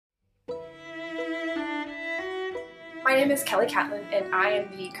My name is Kelly Catlin, and I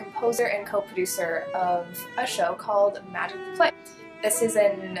am the composer and co-producer of a show called Magic the Play. This is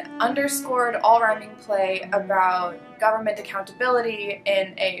an underscored, all-rhyming play about government accountability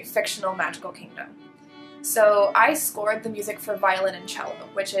in a fictional magical kingdom. So I scored the music for violin and cello,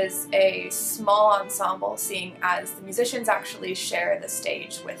 which is a small ensemble, seeing as the musicians actually share the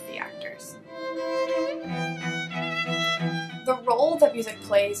stage with the actors. The role that music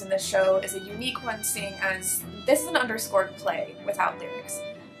plays in this show is a unique one, seeing as this is an underscored play without lyrics.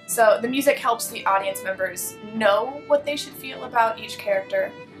 So the music helps the audience members know what they should feel about each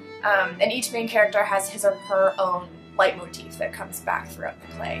character, and each main character has his or her own leitmotif that comes back throughout the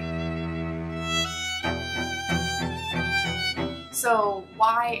play. So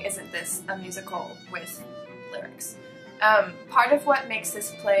why isn't this a musical with lyrics? Part of what makes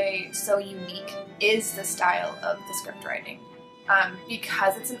this play so unique is the style of the script writing.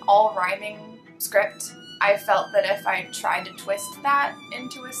 Because it's an all-rhyming script, I felt that if I tried to twist that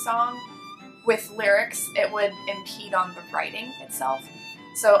into a song with lyrics, it would impede on the writing itself.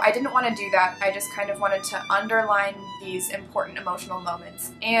 So I didn't want to do that. I just kind of wanted to underline these important emotional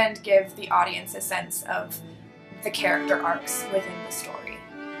moments and give the audience a sense of the character arcs within the story.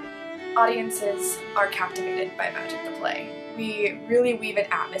 Audiences are captivated by Magic the Play. We really weave an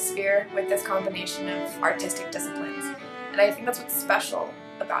atmosphere with this combination of artistic disciplines, and I think that's what's special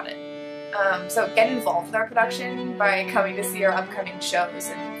about it. So get involved with our production by coming to see our upcoming shows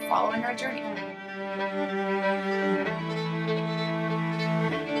and following our journey.